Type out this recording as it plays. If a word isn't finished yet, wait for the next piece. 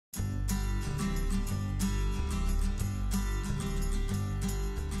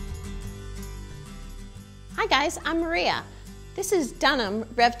Hi guys, I'm Maria. This is Dunham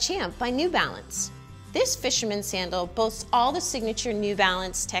REVchamp by New Balance. This fisherman sandal boasts all the signature New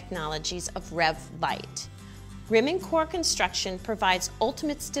Balance technologies of Rev Light. Rim and core construction provides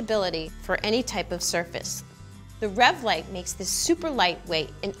ultimate stability for any type of surface. The Rev Light makes this super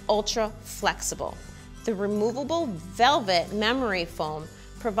lightweight and ultra flexible. The removable velvet memory foam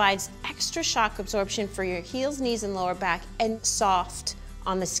provides extra shock absorption for your heels, knees, and lower back, and soft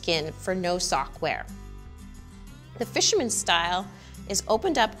on the skin for no sock wear. The fisherman style is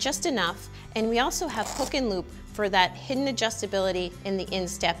opened up just enough, and we also have hook and loop for that hidden adjustability in the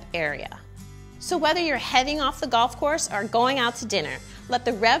instep area. So whether you're heading off the golf course or going out to dinner, let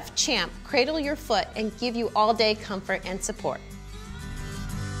the REVchamp cradle your foot and give you all-day comfort and support.